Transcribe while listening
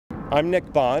I'm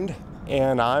Nick Bond,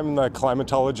 and I'm the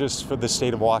climatologist for the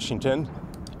state of Washington.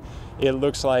 It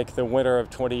looks like the winter of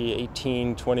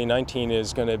 2018-2019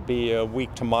 is going to be a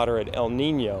weak to moderate El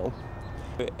Niño.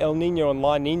 El Niño and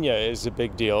La Niña is a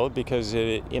big deal because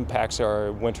it impacts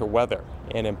our winter weather.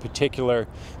 And in particular,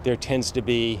 there tends to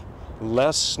be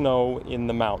less snow in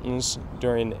the mountains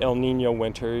during El Niño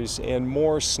winters and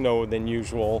more snow than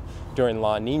usual during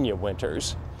La Niña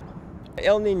winters.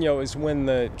 El Niño is when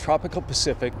the tropical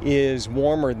Pacific is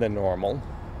warmer than normal,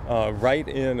 right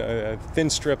in a thin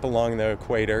strip along the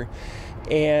equator.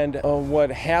 And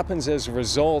what happens as a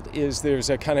result is there's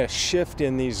a kind of shift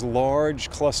in these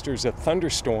large clusters of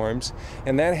thunderstorms,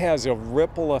 and that has a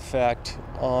ripple effect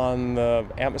on the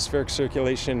atmospheric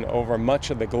circulation over much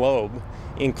of the globe,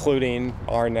 including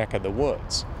our neck of the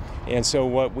woods. And so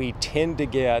what we tend to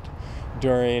get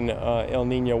during El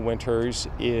Niño winters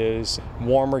is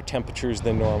warmer temperatures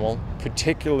than normal,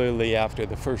 particularly after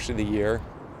the first of the year.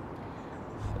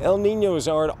 El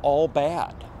Niños aren't all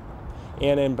bad.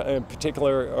 And in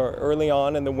particular, early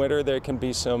on in the winter, there can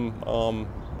be some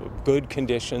good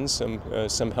conditions,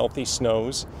 some healthy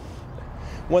snows.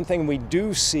 One thing we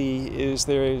do see is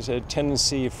there is a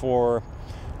tendency for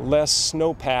less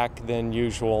snowpack than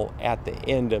usual at the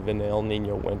end of an El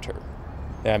Niño winter.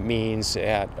 That means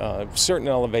at certain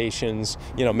elevations,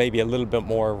 maybe a little bit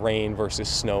more rain versus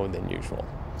snow than usual.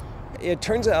 It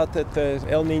turns out that the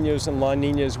El Niños and La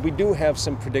Niñas, we do have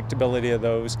some predictability of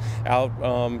those out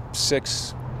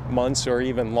 6 months or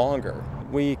even longer.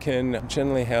 We can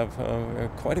generally have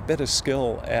quite a bit of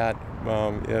skill at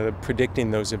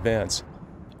predicting those events.